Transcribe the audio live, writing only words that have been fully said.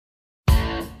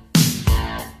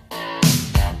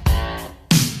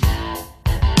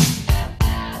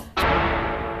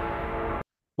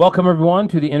Welcome, everyone,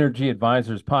 to the Energy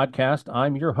Advisors Podcast.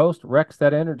 I'm your host, Rex,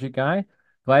 that energy guy.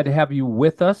 Glad to have you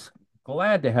with us.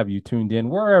 Glad to have you tuned in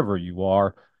wherever you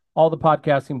are. All the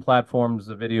podcasting platforms,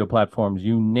 the video platforms,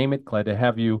 you name it. Glad to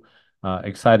have you.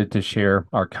 Excited to share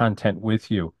our content with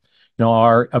you.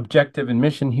 Our objective and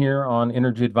mission here on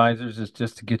Energy Advisors is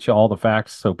just to get you all the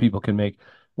facts so people can make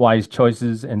wise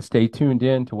choices and stay tuned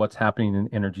in to what's happening in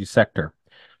the energy sector.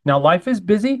 Now, life is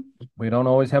busy. We don't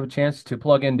always have a chance to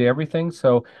plug into everything.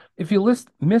 So, if you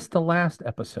missed the last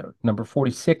episode, number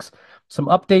 46, some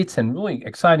updates and really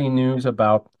exciting news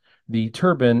about the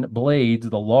turbine blades,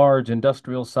 the large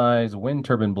industrial size wind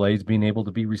turbine blades being able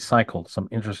to be recycled. Some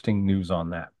interesting news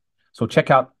on that. So, check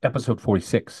out episode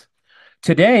 46.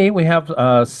 Today, we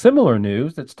have similar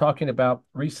news that's talking about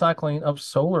recycling of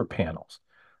solar panels.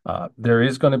 There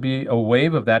is going to be a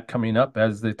wave of that coming up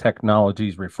as the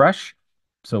technologies refresh.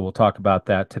 So we'll talk about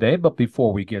that today. But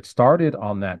before we get started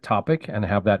on that topic and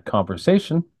have that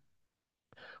conversation,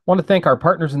 I want to thank our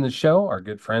partners in the show, our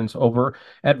good friends over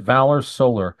at Valor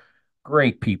Solar.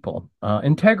 Great people.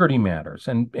 Integrity matters.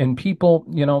 And people,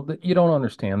 that you don't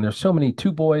understand. There's so many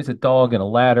two boys, a dog, and a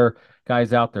ladder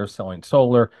guys out there selling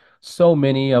solar. So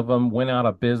many of them went out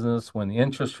of business when the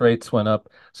interest rates went up.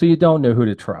 So you don't know who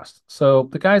to trust. So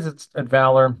the guys at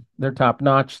Valor, they're top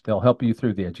notch. They'll help you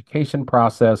through the education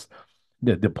process,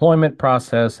 the deployment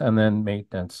process, and then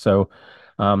maintenance. So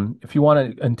if you want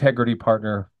an integrity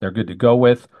partner, they're good to go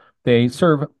with. They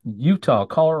serve Utah,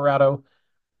 Colorado,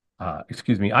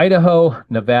 Idaho,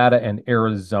 Nevada, and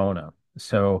Arizona.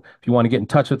 So if you want to get in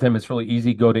touch with them, it's really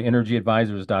easy. Go to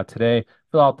energyadvisors.today,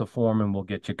 fill out the form, and we'll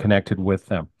get you connected with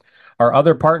them. Our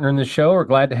other partner in the show, we're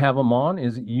glad to have them on,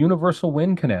 is Universal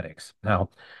Wind Kinetics.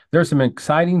 Now, there's some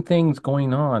exciting things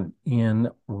going on in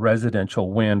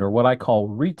residential wind, or what I call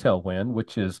retail wind,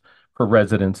 which is for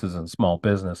residences and small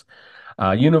business.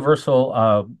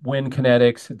 Universal Wind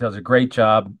Kinetics does a great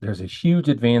job. There's a huge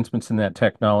advancements in that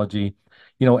technology.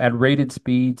 At rated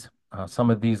speeds, some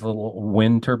of these little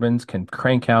wind turbines can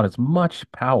crank out as much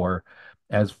power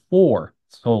as 4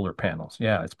 solar panels.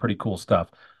 Yeah, it's pretty cool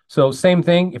stuff. So same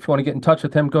thing. If you want to get in touch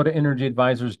with them, go to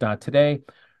energyadvisors.today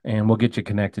and we'll get you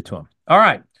connected to them. All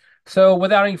right. So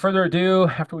without any further ado,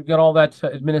 after we get all that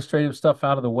administrative stuff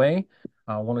out of the way,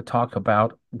 I want to talk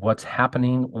about what's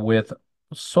happening with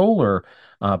solar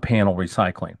panel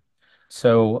recycling.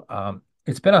 So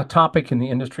it's been a topic in the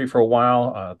industry for a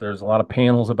while. There's a lot of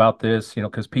panels about this,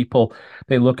 because people,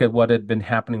 they look at what had been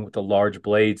happening with the large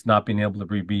blades not being able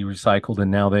to be recycled, and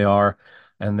now they are.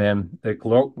 And then the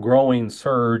growing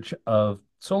surge of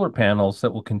solar panels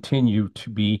that will continue to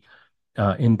be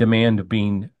in demand of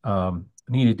being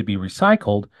needed to be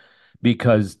recycled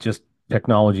because just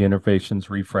technology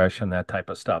innovations, refresh, and that type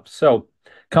of stuff. So,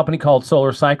 a company called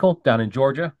Solar Cycle down in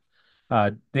Georgia,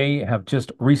 they have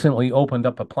just recently opened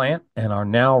up a plant and are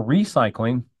now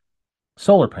recycling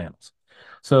solar panels.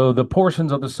 So the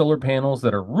portions of the solar panels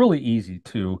that are really easy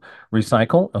to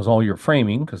recycle is all your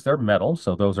framing because they're metal.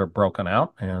 So those are broken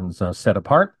out and set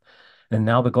apart. And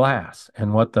now the glass.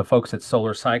 And what the folks at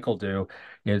Solar Cycle do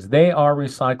is they are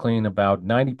recycling about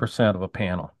 90% of a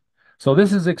panel. So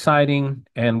this is exciting.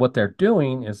 And what they're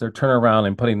doing is they're turning around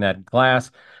and putting that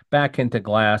glass back into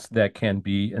glass that can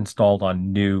be installed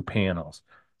on new panels.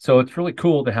 So it's really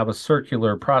cool to have a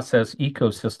circular process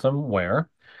ecosystem where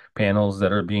panels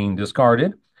that are being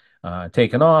discarded,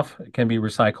 taken off, can be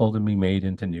recycled and be made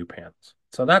into new panels.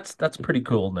 So that's pretty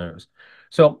cool news.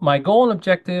 So my goal and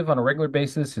objective on a regular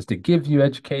basis is to give you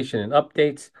education and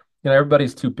updates.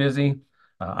 Everybody's too busy.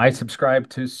 I subscribe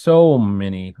to so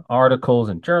many articles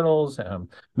and journals. I'm a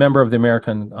member of the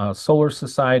American Solar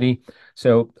Society.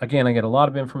 So again, I get a lot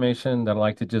of information that I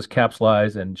like to just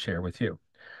capsulize and share with you.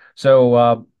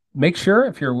 So make sure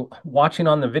if you're watching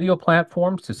on the video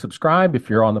platforms to subscribe. If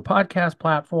you're on the podcast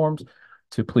platforms,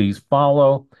 to please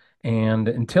follow. And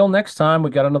until next time,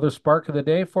 we got another spark of the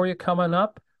day for you coming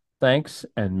up. Thanks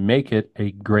and make it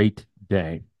a great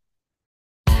day.